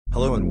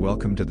Hello and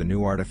welcome to the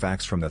new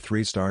artifacts from the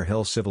Three-Star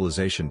Hill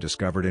civilization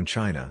discovered in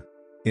China.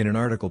 In an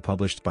article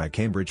published by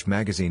Cambridge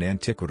magazine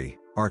Antiquity,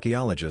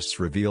 archaeologists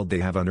revealed they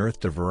have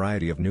unearthed a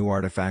variety of new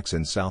artifacts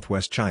in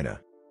southwest China.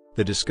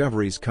 The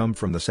discoveries come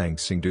from the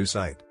Sangxingdu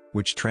site,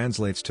 which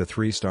translates to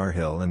Three-Star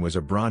Hill and was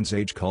a Bronze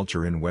Age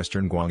culture in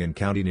western Guangin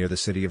County near the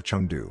city of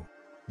Chengdu.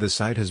 The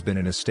site has been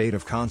in a state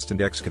of constant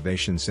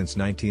excavation since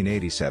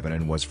 1987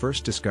 and was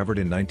first discovered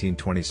in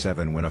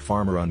 1927 when a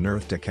farmer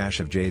unearthed a cache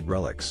of jade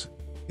relics.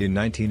 In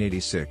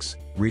 1986,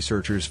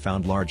 researchers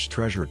found large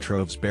treasure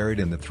troves buried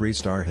in the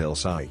Three-Star Hill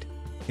site.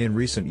 In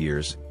recent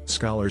years,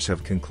 scholars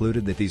have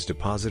concluded that these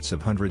deposits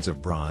of hundreds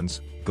of bronze,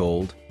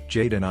 gold,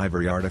 jade and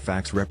ivory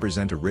artifacts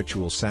represent a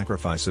ritual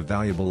sacrifice of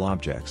valuable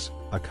objects,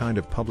 a kind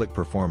of public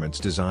performance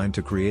designed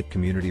to create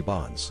community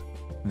bonds.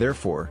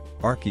 Therefore,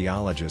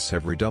 archaeologists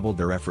have redoubled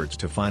their efforts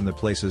to find the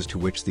places to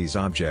which these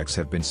objects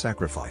have been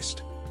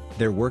sacrificed.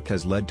 Their work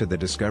has led to the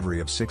discovery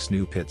of 6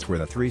 new pits where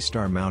the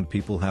Three-Star Mound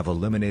people have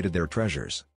eliminated their treasures.